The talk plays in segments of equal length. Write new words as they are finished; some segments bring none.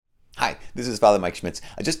Hi, this is Father Mike Schmitz.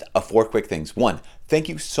 Just four quick things. One, thank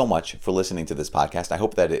you so much for listening to this podcast. I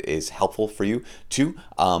hope that it is helpful for you. Two,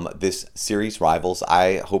 this series, Rivals,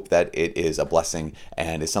 I hope that it is a blessing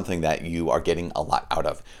and is something that you are getting a lot out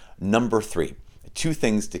of. Number three, two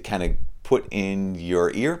things to kind of put in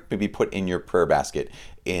your ear, maybe put in your prayer basket.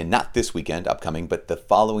 In not this weekend upcoming, but the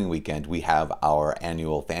following weekend, we have our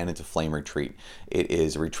annual Fan into Flame retreat. It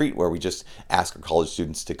is a retreat where we just ask our college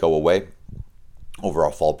students to go away over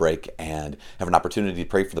our fall break and have an opportunity to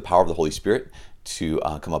pray for the power of the Holy Spirit to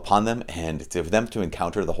come upon them and for them to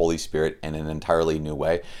encounter the Holy Spirit in an entirely new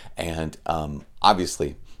way. And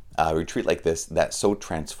obviously, a retreat like this that's so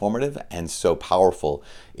transformative and so powerful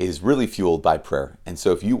is really fueled by prayer. And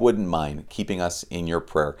so if you wouldn't mind keeping us in your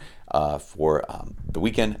prayer for the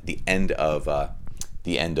weekend, the end of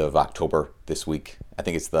October this week. I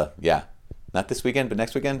think it's not this weekend, but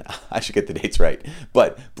next weekend. I should get the dates right.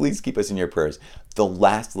 But please keep us in your prayers. The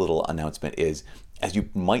last little announcement is, as you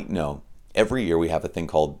might know, every year we have a thing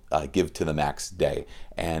called Give to the Max Day.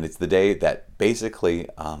 And it's the day that basically,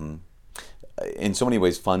 in so many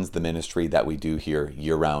ways, funds the ministry that we do here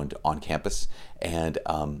year-round on campus. And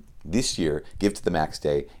this year, Give to the Max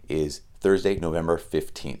Day is Thursday, November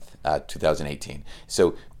 15th, 2018.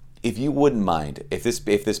 So if you wouldn't mind, if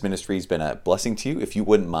this ministry has been a blessing to you, if you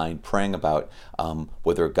wouldn't mind praying about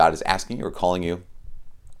whether God is asking you or calling you,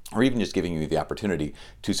 or even just giving you the opportunity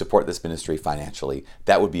to support this ministry financially,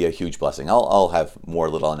 that would be a huge blessing. I'll have more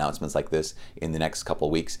little announcements like this in the next couple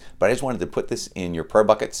of weeks, but I just wanted to put this in your prayer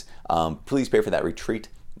buckets. Please pray for that retreat.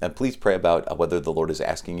 And please pray about whether the Lord is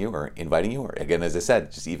asking you or inviting you, or again, as I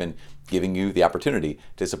said, just even giving you the opportunity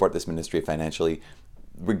to support this ministry financially.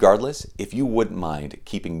 Regardless, if you wouldn't mind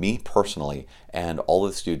keeping me personally and all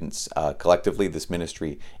of the students, collectively, this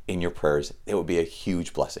ministry in your prayers, it would be a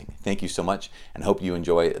huge blessing. Thank you so much, and I hope you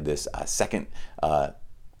enjoy this second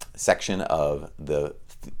section of the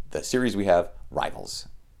series we have, Rivals.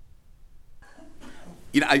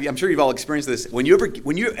 You know, I'm sure you've all experienced this. When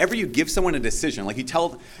you give someone a decision, like you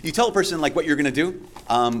tell a person like what you're going to do.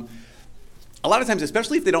 A lot of times,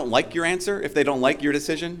 especially if they don't like your answer, if they don't like your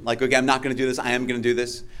decision, like, okay, I'm not going to do this, I am going to do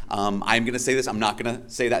this, I'm going to say this, I'm not going to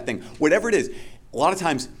say that thing. Whatever it is, a lot of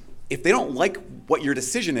times, if they don't like what your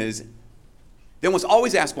decision is, they must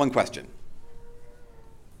always ask one question.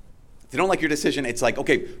 If they don't like your decision, it's like,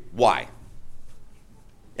 okay, why?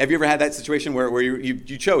 Have you ever had that situation where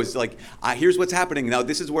you chose, like, here's what's happening now,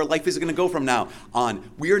 this is where life is going to go from now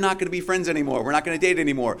on. We are not going to be friends anymore. We're not going to date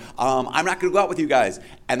anymore. I'm not going to go out with you guys.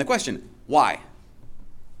 And the question, why?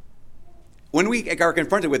 When we are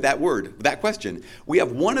confronted with that word, that question, we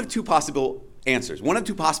have one of two possible answers, one of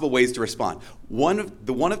two possible ways to respond. One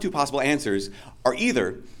of two possible answers are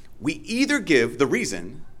we either give the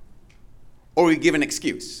reason or we give an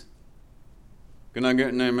excuse. Can I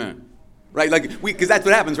get an amen? Right, because that's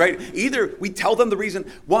what happens, right? Either we tell them the reason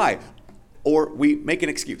why, or we make an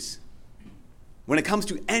excuse. When it comes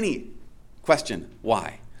to any question,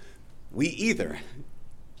 why, we either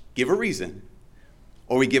give a reason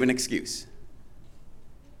or we give an excuse.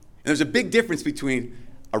 And there's a big difference between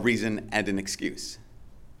a reason and an excuse.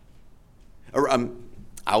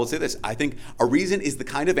 I will say this, I think a reason is the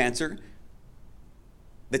kind of answer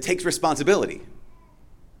that takes responsibility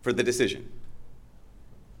for the decision.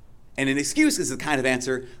 And an excuse is the kind of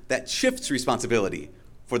answer that shifts responsibility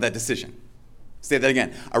for that decision. Say that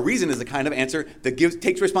again. A reason is the kind of answer that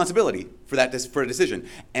takes responsibility for a decision.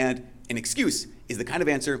 And an excuse is the kind of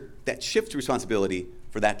answer that shifts responsibility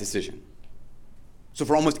for that decision. So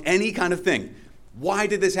for almost any kind of thing, why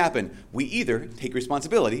did this happen? We either take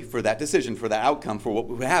responsibility for that decision, for that outcome, for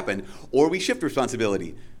what happened, or we shift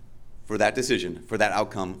responsibility for that decision, for that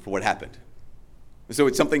outcome, for what happened. So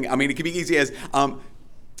it's something, it could be easy as,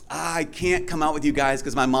 I can't come out with you guys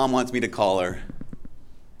because my mom wants me to call her.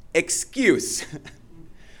 Excuse.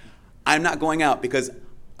 I'm not going out because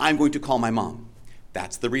I'm going to call my mom.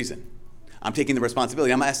 That's the reason. I'm taking the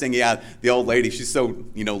responsibility. I'm not saying, the old lady, she's so,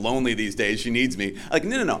 lonely these days, she needs me. Like,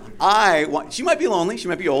 no. She might be lonely, she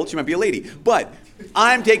might be old, she might be a lady, but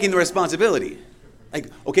I'm taking the responsibility. Like,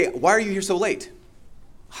 okay, why are you here so late?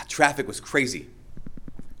 Traffic was crazy.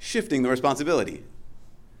 Shifting the responsibility.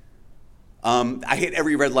 I hit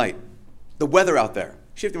every red light. The weather out there.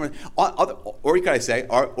 Shifting.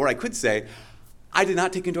 Or I could say, I did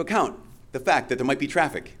not take into account the fact that there might be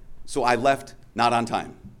traffic, so I left not on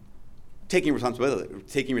time. Taking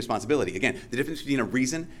responsibility. Again, the difference between a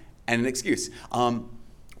reason and an excuse.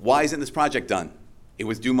 Why isn't this project done? It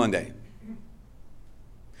was due Monday.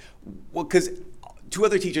 Well, because two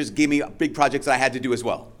other teachers gave me big projects that I had to do as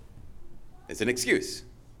well. It's an excuse.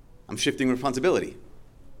 I'm shifting responsibility.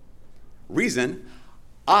 Reason,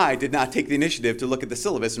 I did not take the initiative to look at the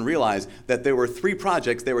syllabus and realize that there were 3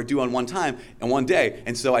 projects that were due on one time and one day,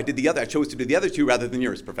 and so I chose to do the other 2 rather than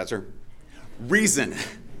yours, Professor. Reason.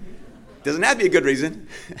 Doesn't have to be a good reason.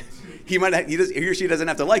 He or she doesn't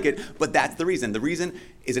have to like it, but that's the reason. The reason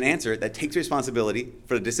is an answer that takes responsibility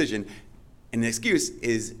for the decision, and an excuse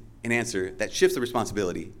is an answer that shifts the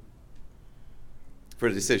responsibility for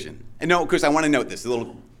the decision. And no, of course, I want to note this, a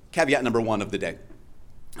little caveat number 1 of the day.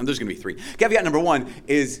 And there's going to be 3. Caveat number 1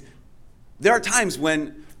 is there are times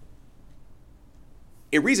when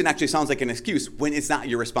a reason actually sounds like an excuse when it's not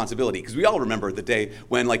your responsibility. Because we all remember the day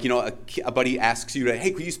when, a buddy asks you to,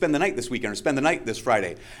 hey, could you spend the night this weekend or spend the night this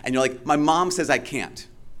Friday? And you're like, my mom says I can't.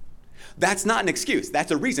 That's not an excuse.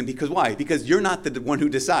 That's a reason. Because why? Because you're not the one who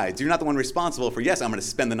decides. You're not the one responsible for, yes, I'm going to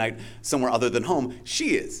spend the night somewhere other than home.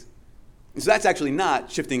 She is. And so that's actually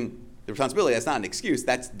not shifting the responsibility. That's not an excuse.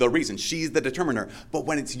 That's the reason. She's the determiner. But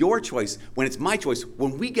when it's your choice, when it's my choice,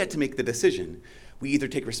 when we get to make the decision, we either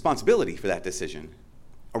take responsibility for that decision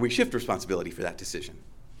or we shift responsibility for that decision.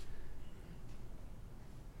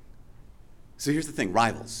 So here's the thing,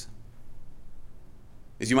 rivals.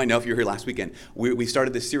 As you might know if you were here last weekend, we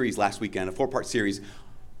started this series last weekend, a 4-part series,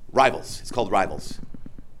 Rivals. It's called Rivals.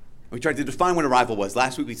 We tried to define what a rival was.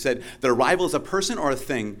 Last week we said that a rival is a person or a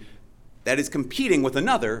thing that is competing with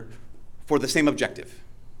another for the same objective.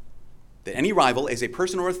 That any rival is a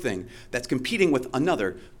person or a thing that's competing with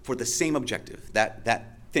another for the same objective.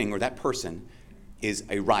 That thing or that person is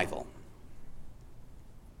a rival.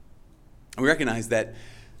 And we recognize that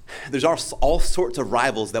there's all sorts of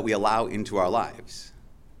rivals that we allow into our lives.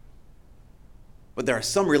 But there are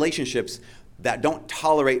some relationships that don't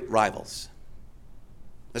tolerate rivals.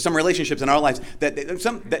 There's some relationships in our lives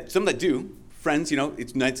some that do. Friends,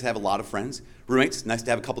 it's nice to have a lot of friends. Roommates, nice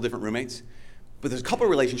to have a couple different roommates. But there's a couple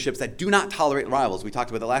of relationships that do not tolerate rivals. We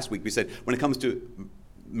talked about that last week. We said when it comes to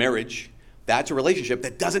marriage, that's a relationship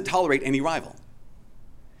that doesn't tolerate any rival.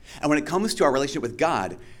 And when it comes to our relationship with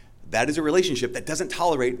God, that is a relationship that doesn't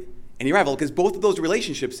tolerate any rival, because both of those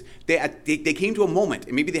relationships, they came to a moment,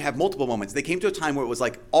 and maybe they have multiple moments. They came to a time where it was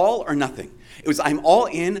like all or nothing. It was I'm all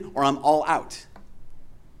in or I'm all out.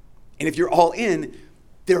 And if you're all in,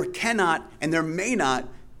 there cannot and there may not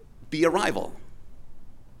be a rival.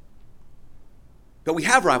 But we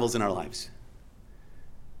have rivals in our lives.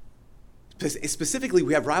 Specifically,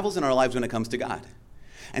 we have rivals in our lives when it comes to God.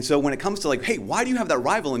 And so when it comes to hey, why do you have that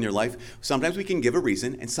rival in your life? Sometimes we can give a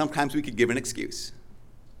reason, and sometimes we can give an excuse.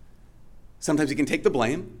 Sometimes we can take the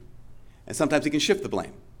blame, and sometimes we can shift the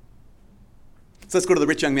blame. So let's go to the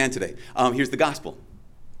rich young man today. Here's the gospel.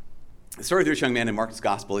 The story of the rich young man in Mark's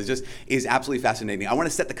gospel is absolutely fascinating. I want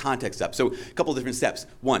to set the context up. So a couple of different steps.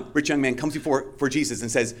 1, rich young man comes for Jesus and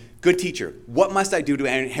says, good teacher, what must I do to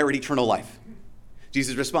inherit eternal life?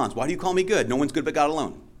 Jesus responds, why do you call me good? No one's good but God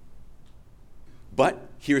alone. But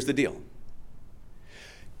here's the deal.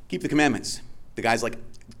 Keep the commandments. The guy's like,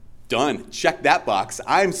 done. Check that box.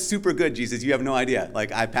 I'm super good, Jesus. You have no idea.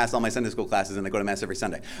 I pass all my Sunday school classes and I go to Mass every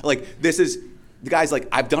Sunday. The guy's like,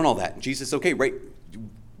 I've done all that. Jesus, okay, right.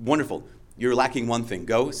 Wonderful. You're lacking one thing.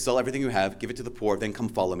 Go, sell everything you have, give it to the poor, then come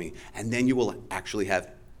follow me. And then you will actually have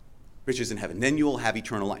riches in heaven. Then you will have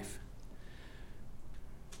eternal life.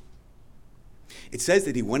 It says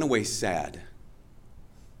that he went away sad.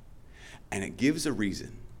 And it gives a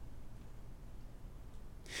reason.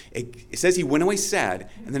 It says he went away sad,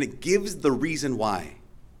 and then it gives the reason why.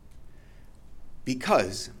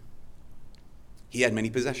 Because he had many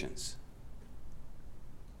possessions.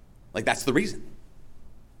 That's the reason.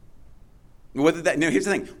 Here's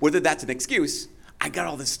the thing. Whether that's an excuse, I got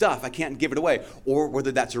all this stuff, I can't give it away, or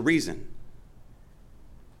whether that's a reason,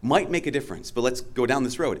 might make a difference. But let's go down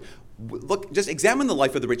this road. Look, just examine the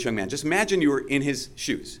life of the rich young man. Just imagine you were in his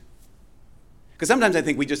shoes. Because sometimes I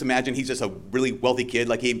think we just imagine he's just a really wealthy kid.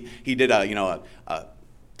 He did a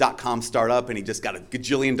 .com startup and he just got $1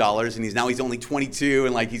 gajillion and he's only 22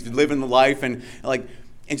 and he's living the life and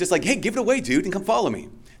just hey, give it away, dude, and come follow me.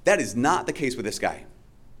 That is not the case with this guy.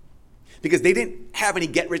 Because they didn't have any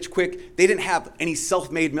get-rich-quick. They didn't have any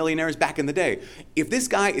self-made millionaires back in the day. If this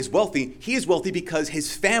guy is wealthy, he is wealthy because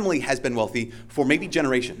his family has been wealthy for maybe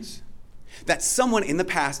generations. That someone in the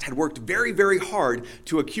past had worked very, very hard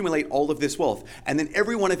to accumulate all of this wealth. And then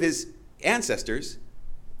every one of his ancestors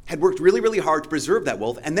had worked really, really hard to preserve that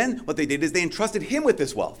wealth. And then what they did is they entrusted him with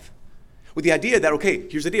this wealth. With the idea that, okay,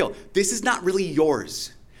 here's the deal. This is not really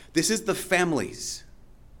yours. This is the family's.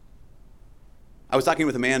 I was talking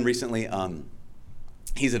with a man recently.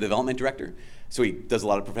 He's a development director, so he does a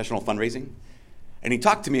lot of professional fundraising. And he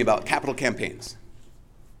talked to me about capital campaigns.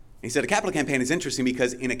 He said a capital campaign is interesting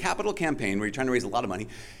because in a capital campaign where you're trying to raise a lot of money,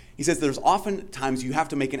 he says there's often times you have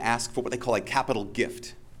to make an ask for what they call a capital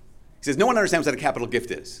gift. He says no one understands what a capital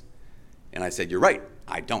gift is. And I said, you're right,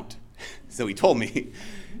 I don't. So he told me. He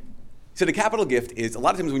said a capital gift is a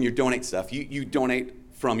lot of times when you donate stuff, you donate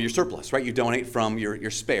from your surplus, right? You donate from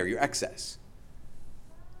your spare, your excess.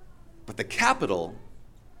 But the capital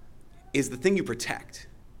is the thing you protect.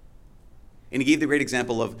 And he gave the great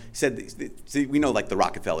example of, see, we know like the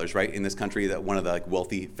Rockefellers, right? In this country, that one of the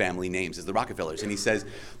wealthy family names is the Rockefellers. And he says,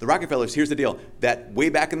 the Rockefellers, here's the deal, that way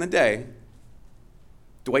back in the day,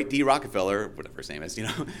 Dwight D. Rockefeller, whatever his name is,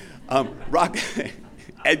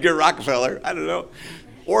 Edgar Rockefeller, I don't know,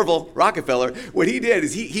 Orville Rockefeller, what he did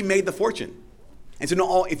is he made the fortune. And so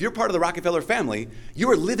no, if you're part of the Rockefeller family,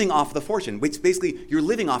 you are living off the fortune, which basically you're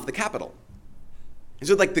living off the capital. And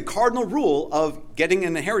so like the cardinal rule of getting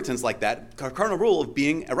an inheritance like that, the cardinal rule of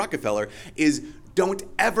being a Rockefeller is don't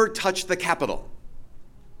ever touch the capital.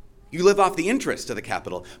 You live off the interest of the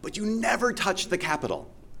capital, but you never touch the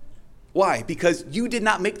capital. Why? Because you did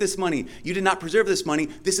not make this money. You did not preserve this money.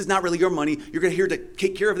 This is not really your money. You're here to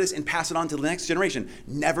take care of this and pass it on to the next generation.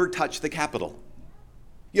 Never touch the capital.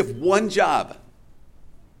 You have one job.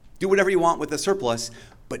 Do whatever you want with the surplus,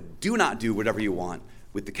 but do not do whatever you want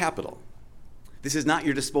with the capital. This is not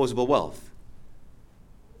your disposable wealth.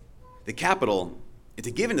 The capital,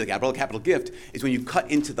 to give into the capital, a capital gift, is when you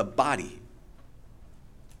cut into the body.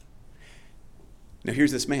 Now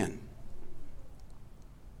here's this man.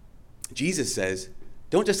 Jesus says,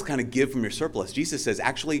 don't just kind of give from your surplus. Jesus says,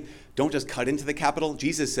 actually, don't just cut into the capital.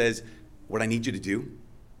 Jesus says, what I need you to do,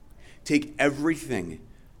 take everything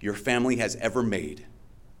your family has ever made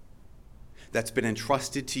that's been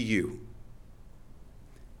entrusted to you,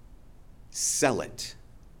 sell it,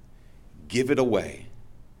 give it away,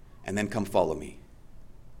 and then come follow me.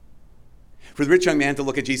 For the rich young man to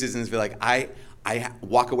look at Jesus and be like, I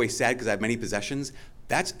walk away sad because I have many possessions,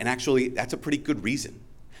 that's a pretty good reason.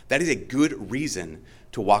 That is a good reason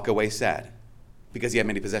to walk away sad because you have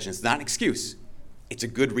many possessions. It's not an excuse. It's a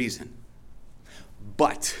good reason.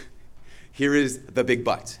 But here is the big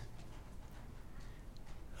but.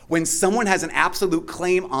 When someone has an absolute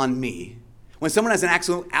claim on me, when someone has an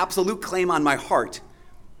absolute claim on my heart,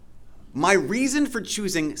 my reason for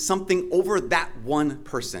choosing something over that one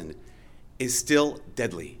person is still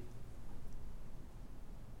deadly.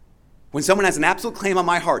 When someone has an absolute claim on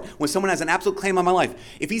my heart, when someone has an absolute claim on my life,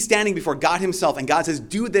 if he's standing before God himself and God says,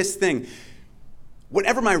 do this thing,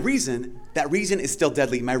 whatever my reason, that reason is still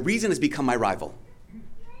deadly. My reason has become my rival.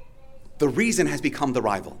 The reason has become the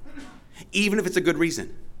rival, even if it's a good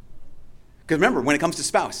reason. Because remember, when it comes to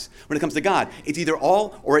spouse, when it comes to God, it's either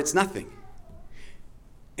all or it's nothing.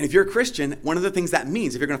 And if you're a Christian, one of the things that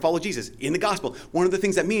means, if you're going to follow Jesus in the gospel, one of the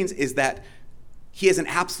things that means is that he has an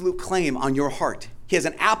absolute claim on your heart. He has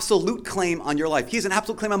an absolute claim on your life. He has an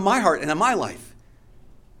absolute claim on my heart and on my life.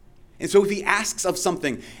 And so if he asks of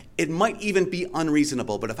something, it might even be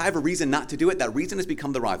unreasonable. But if I have a reason not to do it, that reason has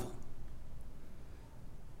become the rival.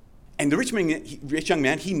 And the rich young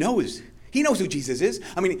man, he knows who Jesus is.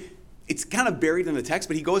 I mean, it's kind of buried in the text,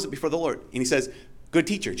 but he goes before the Lord and he says, good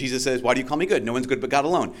teacher. Jesus says, why do you call me good? No one's good but God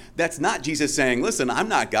alone. That's not Jesus saying, listen, I'm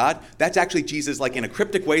not God. That's actually Jesus like in a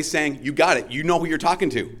cryptic way saying, you got it. You know who you're talking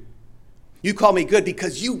to. You call me good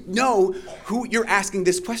because you know who you're asking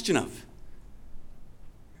this question of.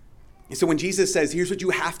 And so when Jesus says, here's what you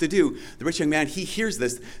have to do, the rich young man, he hears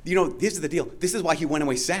this. This is the deal. This is why he went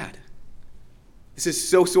away sad. This is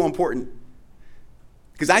so, so important.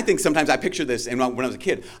 Because I think sometimes I picture this, and when I was a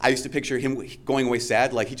kid, I used to picture him going away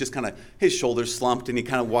sad, like he just kind of, his shoulders slumped, and he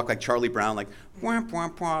kind of walked like Charlie Brown, like, wah, wah,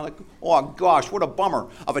 wah, like, oh gosh, what a bummer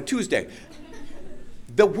of a Tuesday.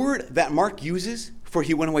 The word that Mark uses for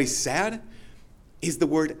he went away sad is the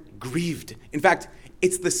word grieved. In fact,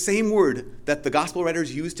 it's the same word that the gospel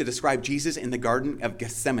writers use to describe Jesus in the Garden of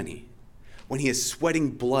Gethsemane, when he is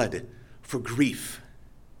sweating blood for grief.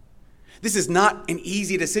 This is not an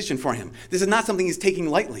easy decision for him. This is not something he's taking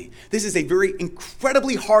lightly. This is a very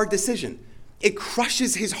incredibly hard decision. It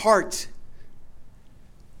crushes his heart.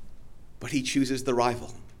 But he chooses the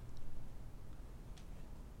rival.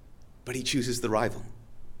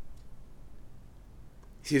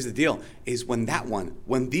 Here's the deal, is when God,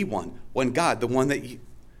 the one that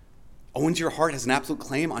owns your heart, has an absolute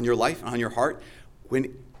claim on your life and on your heart,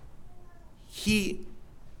 when he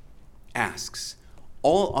asks,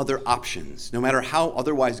 all other options, no matter how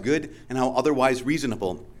otherwise good and how otherwise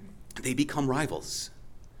reasonable, they become rivals.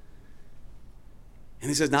 And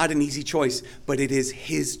this is not an easy choice, but it is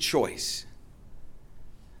his choice.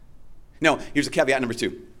 Now, here's a caveat number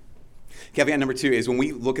 2. Caveat number 2 is when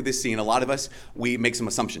we look at this scene, a lot of us, we make some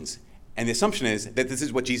assumptions. And the assumption is that this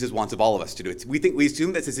is what Jesus wants of all of us to do. We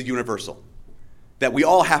assume that this is universal. That we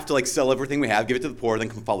all have to like sell everything we have, give it to the poor, then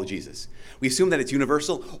come follow Jesus. We assume that it's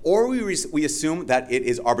universal, or we assume that it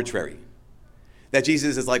is arbitrary. That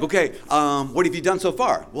Jesus is like, okay, what have you done so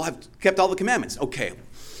far? Well, I've kept all the commandments. Okay,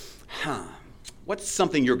 what's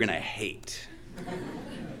something you're going to hate?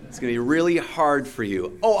 It's going to be really hard for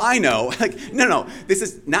you. Oh, I know. Like, no, this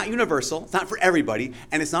is not universal. It's not for everybody,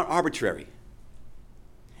 and it's not arbitrary.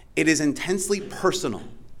 It is intensely personal,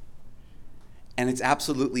 and it's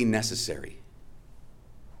absolutely necessary.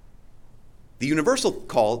 The universal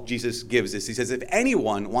call Jesus gives is, he says, if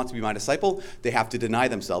anyone wants to be my disciple, they have to deny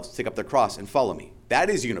themselves, take up their cross, and follow me. That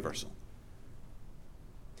is universal.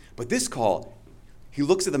 But this call, he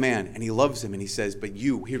looks at the man, and he loves him, and he says, but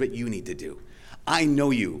you, here's what you need to do. I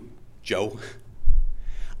know you, Joe.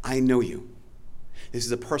 I know you. This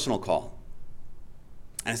is a personal call,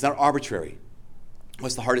 and it's not arbitrary.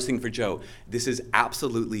 What's the hardest thing for Joe? This is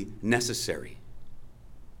absolutely necessary.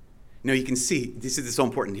 Now you can see, this is so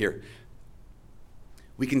important here.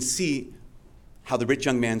 We can see how the rich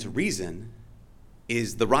young man's reason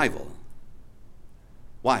is the rival.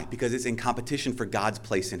 Why? Because it's in competition for God's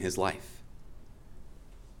place in his life.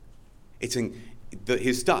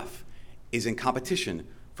 His stuff is in competition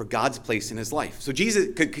for God's place in his life. So Jesus,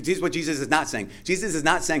 what Jesus is not saying. Jesus is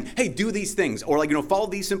not saying, hey, do these things, or follow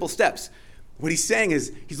these simple steps. What he's saying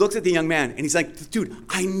is, he looks at the young man and he's like, dude,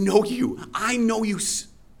 I know you. I know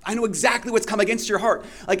exactly what's come against your heart.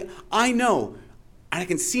 Like, I know, and I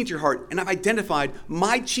can see into your heart, and I've identified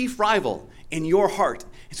my chief rival in your heart.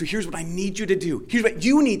 And so here's what I need you to do. Here's what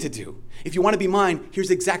you need to do. If you want to be mine,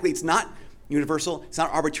 here's exactly, it's not universal, it's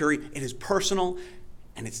not arbitrary, it is personal,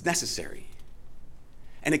 and it's necessary.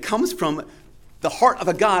 And it comes from the heart of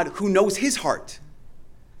a God who knows his heart.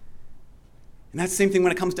 And that's the same thing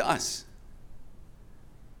when it comes to us.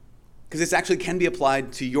 Because this actually can be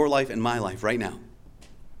applied to your life and my life right now.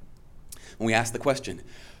 When we ask the question,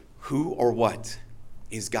 who or what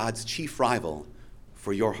is God's chief rival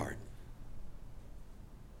for your heart?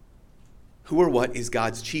 Who or what is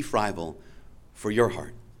God's chief rival for your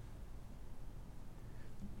heart?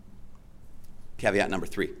 Caveat number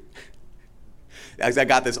 3. I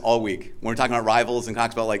got this all week. When we're talking about rivals and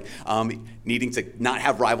talks about needing to not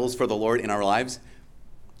have rivals for the Lord in our lives,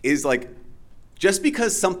 is just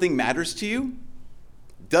because something matters to you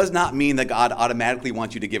does not mean that God automatically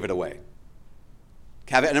wants you to give it away.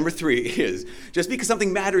 Caveat number 3 is, just because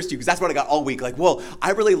something matters to you, because that's what I got all week,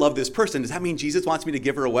 I really love this person. Does that mean Jesus wants me to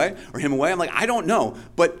give her away or him away? I'm like, I don't know.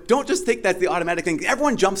 But don't just think that's the automatic thing.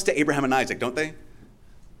 Everyone jumps to Abraham and Isaac, don't they?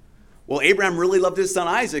 Well, Abraham really loved his son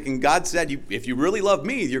Isaac, and God said, if you really love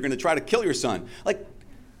me, you're going to try to kill your son.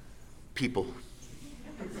 People.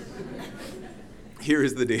 Here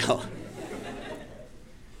is the deal.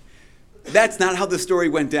 That's not how the story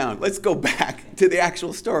went down. Let's go back to the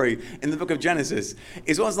actual story in the book of Genesis.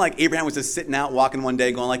 It wasn't like Abraham was just sitting out walking one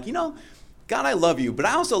day going God, I love you, but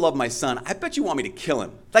I also love my son. I bet you want me to kill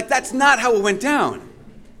him. That's not how it went down.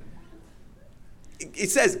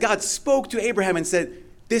 It says God spoke to Abraham and said,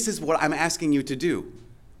 this is what I'm asking you to do.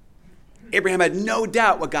 Abraham had no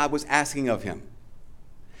doubt what God was asking of him.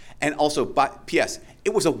 And also, P.S.,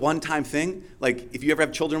 it was a one-time thing. If you ever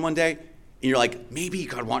have children one day, and you're like, maybe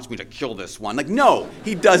God wants me to kill this one. No,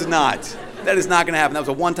 he does not. That is not going to happen. That was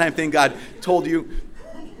a one-time thing God told you.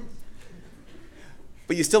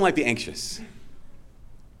 But you still might be anxious.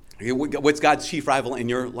 What's God's chief rival in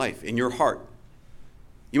your life, in your heart?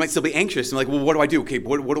 You might still be anxious and well, what do I do? Okay,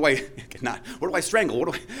 what do I strangle?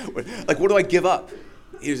 What do I give up?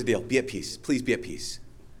 Here's the deal. Be at peace. Please be at peace.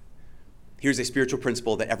 Here's a spiritual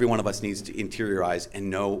principle that every one of us needs to interiorize and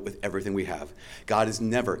know with everything we have. God is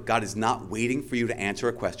not waiting for you to answer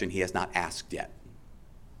a question he has not asked yet.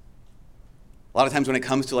 A lot of times when it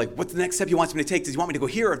comes to what's the next step he wants me to take? Does he want me to go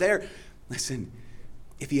here or there? Listen,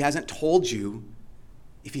 if he hasn't told you,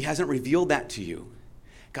 if he hasn't revealed that to you,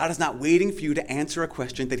 God is not waiting for you to answer a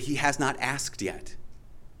question that he has not asked yet.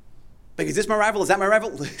 Is this my rival? Is that my rival?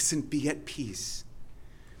 Listen, be at peace.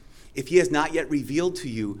 If he has not yet revealed to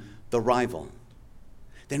you the rival,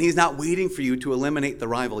 then he is not waiting for you to eliminate the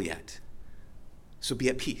rival yet. So be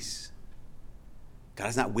at peace. God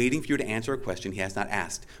is not waiting for you to answer a question he has not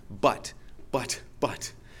asked. But,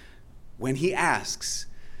 when he asks,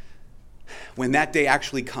 when that day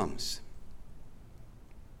actually comes,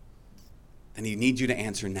 then he needs you to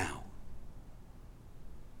answer now.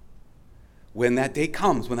 When that day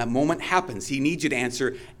comes, when that moment happens, he needs you to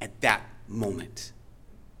answer at that moment.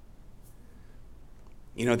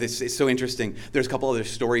 You know, this is so interesting. There's a couple other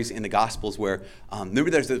stories in the Gospels where,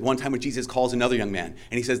 remember there's this one time when Jesus calls another young man,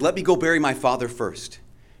 and he says, let me go bury my father first.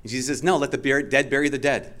 And Jesus says, no, let the dead bury the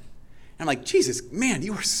dead. And I'm like, Jesus, man,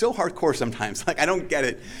 you are so hardcore sometimes. Like, I don't get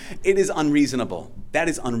it. It is unreasonable. That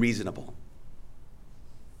is unreasonable.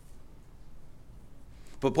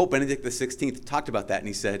 But Pope Benedict XVI talked about that, and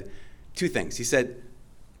he said two things. He said,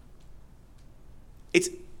 it's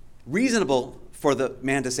reasonable for the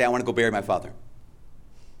man to say, I want to go bury my father.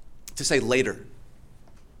 To say later.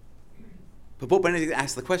 But Pope Benedict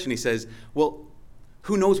asked the question, he says, well,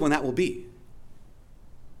 who knows when that will be?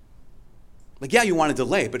 Like, yeah, you want to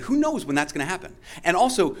delay, but who knows when that's going to happen? And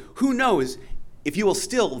also, who knows if you will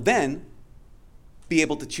still then be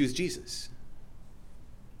able to choose Jesus?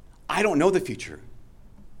 I don't know the future.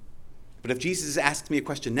 But if Jesus asks me a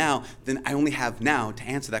question now, then I only have now to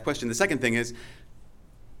answer that question. The second thing is,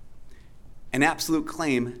 an absolute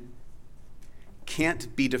claim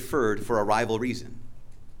can't be deferred for a rival reason.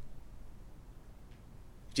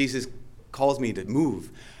 Jesus calls me to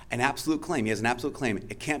move an absolute claim. He has an absolute claim.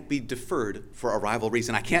 It can't be deferred for a rival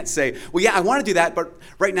reason. I can't say, well, yeah, I want to do that, but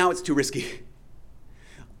right now it's too risky.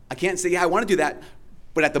 I can't say, yeah, I want to do that,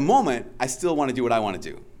 but at the moment, I still want to do what I want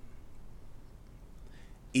to do,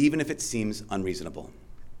 even if it seems unreasonable.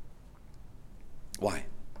 Why?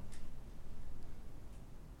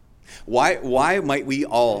 Why might we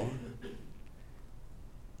all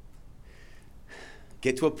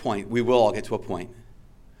get to a point, we will all get to a point,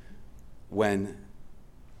 when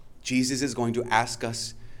Jesus is going to ask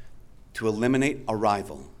us to eliminate a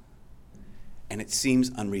rival, and it seems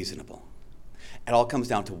unreasonable. It all comes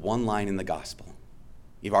down to one line in the gospel.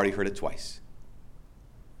 You've already heard it twice.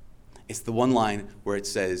 It's the one line where it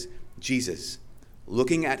says, Jesus,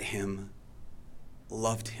 looking at him,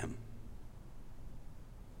 loved him.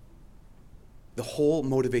 The whole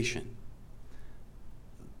motivation.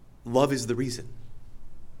 Love is the reason.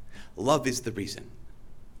 Love is the reason.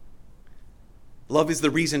 Love is the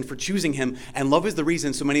reason for choosing him, and love is the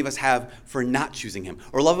reason so many of us have for not choosing him.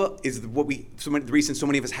 Or love is the reason so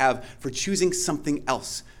many of us have for choosing something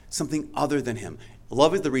else, something other than him.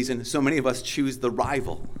 Love is the reason so many of us choose the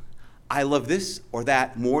rival. I love this or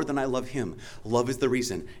that more than I love him. Love is the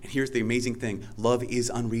reason. And here's the amazing thing. Love is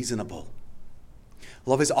unreasonable.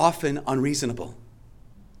 Love is often unreasonable.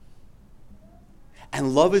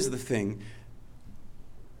 And love is the thing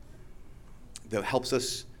that helps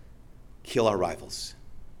us kill our rivals.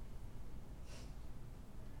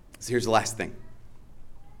 So here's the last thing.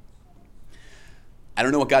 I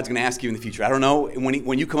don't know what God's going to ask you in the future. I don't know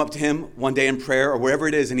when you come up to him one day in prayer or wherever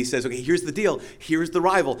it is and he says, okay, here's the deal. Here's the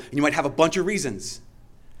rival. And you might have a bunch of reasons.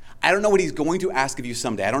 I don't know what he's going to ask of you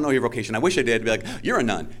someday. I don't know your vocation. I wish I did. Be like, you're a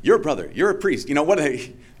nun. You're a brother. You're a priest. You know,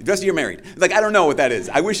 the rest of you are married. Like, I don't know what that is.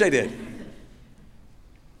 I wish I did.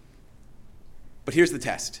 But here's the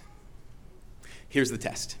test. Here's the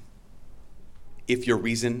test. If your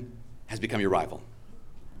reason has become your rival,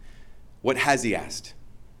 what has he asked?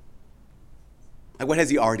 Like, what has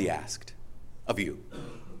he already asked of you?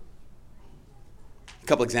 A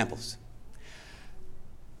couple examples.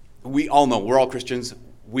 We all know, we're all Christians,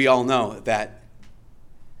 we all know that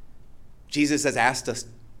Jesus has asked us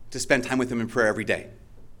to spend time with him in prayer every day.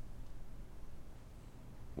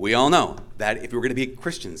 We all know that if we're going to be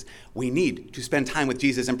Christians, we need to spend time with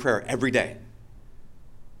Jesus in prayer every day.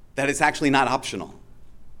 That it's actually not optional.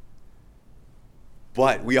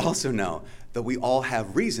 But we also know that we all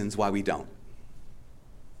have reasons why we don't.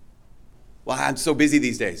 Well, I'm so busy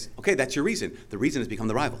these days. Okay, that's your reason. The reason has become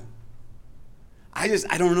the rival. I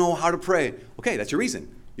don't know how to pray. Okay, that's your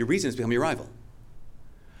reason. Your reason has become your rival.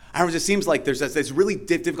 I don't know, it just seems like there's this really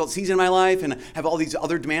difficult season in my life and I have all these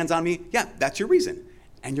other demands on me. Yeah, that's your reason.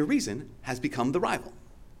 And your reason has become the rival.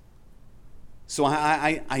 So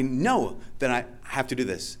I know that I have to do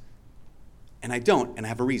this. And I don't, and I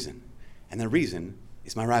have a reason. And the reason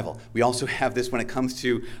is my rival. We also have this when it comes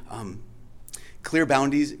to clear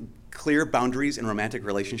boundaries in romantic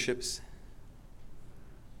relationships.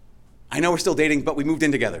 I know we're still dating, but we moved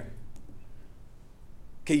in together.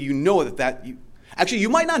 Okay, you know actually, you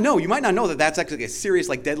might not know that that's actually a serious,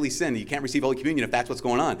 deadly sin. You can't receive Holy Communion if that's what's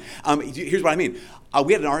going on. Here's what I mean.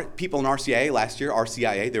 We had people in RCIA last year,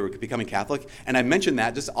 RCIA, they were becoming Catholic, and I mentioned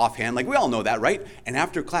that just offhand, we all know that, right? And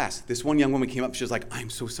after class, this one young woman came up, she was like, I'm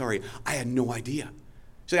so sorry, I had no idea.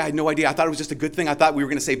 She's like, I had no idea. I thought it was just a good thing. I thought we were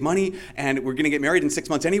going to save money, and we're going to get married in 6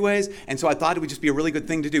 months anyways, and so I thought it would just be a really good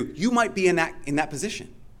thing to do. You might be in that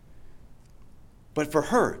position. But for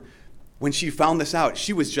her, when she found this out,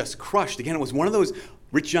 she was just crushed. Again, it was one of those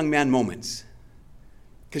rich young man moments.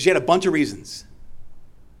 Because she had a bunch of reasons.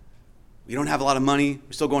 We don't have a lot of money.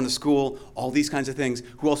 We're still going to school. All these kinds of things.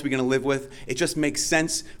 Who else are we going to live with? It just makes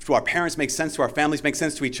sense to our parents, makes sense to our families, makes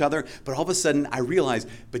sense to each other. But all of a sudden, I realize,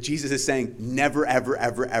 but Jesus is saying, never, ever,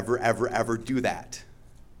 ever, ever, ever, ever do that.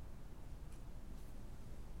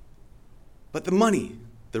 But the money,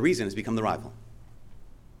 the reason, has become the rival.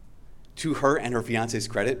 To her and her fiance's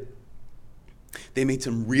credit, they made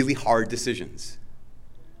some really hard decisions.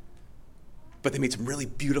 But they made some really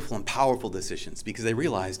beautiful and powerful decisions because they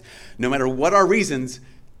realized no matter what our reasons,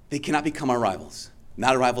 they cannot become our rivals.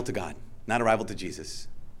 Not a rival to God, not a rival to Jesus.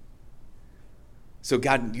 So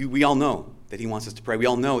God, we all know that he wants us to pray. We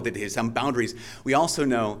all know that there's some boundaries. We also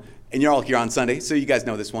know, and you're all here on Sunday, so you guys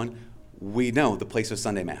know this one, we know the place of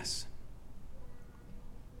Sunday Mass.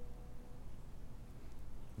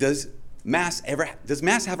 Does Mass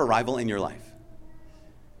have a rival in your life?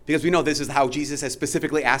 Because we know this is how Jesus has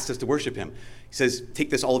specifically asked us to worship him. He says, take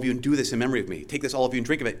this, all of you, and do this in memory of me. Take this, all of you, and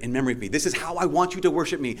drink of it in memory of me. This is how I want you to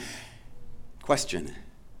worship me. Question,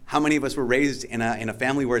 how many of us were raised in a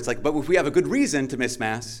family where it's like, but if we have a good reason to miss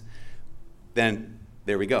Mass, then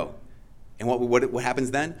there we go. And what happens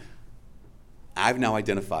then? I've now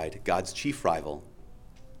identified God's chief rival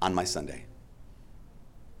on my Sunday.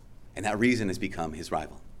 And that reason has become his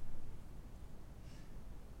rival.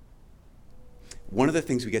 One of the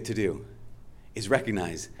things we get to do is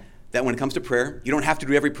recognize that when it comes to prayer, you don't have to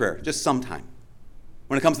do every prayer, just sometime.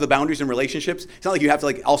 When it comes to the boundaries in relationships, it's not like you have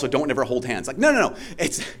to also don't never hold hands. No.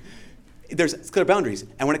 There's clear boundaries.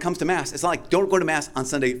 And when it comes to Mass, it's not like don't go to Mass on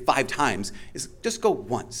Sunday 5 times. It's just go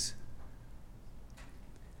once.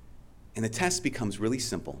 And the test becomes really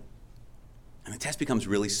simple. And the test becomes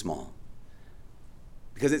really small.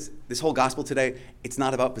 Because this whole gospel today, it's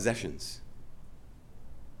not about possessions.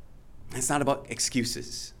 It's not about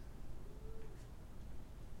excuses.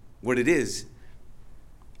 What it is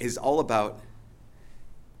all about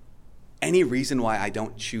any reason why I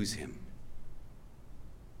don't choose him.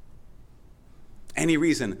 Any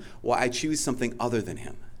reason why I choose something other than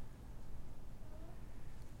him.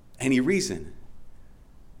 Any reason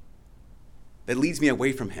that leads me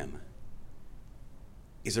away from him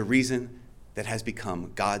is a reason that has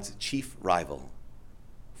become God's chief rival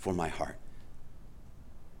for my heart.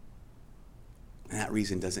 And that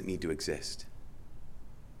reason doesn't need to exist.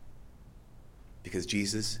 Because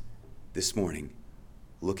Jesus, this morning,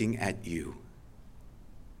 looking at you,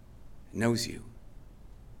 knows you.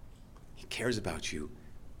 He cares about you.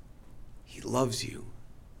 He loves you.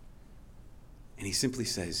 And he simply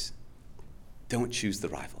says, don't choose the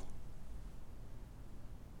rival.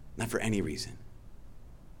 Not for any reason.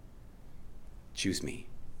 Choose me.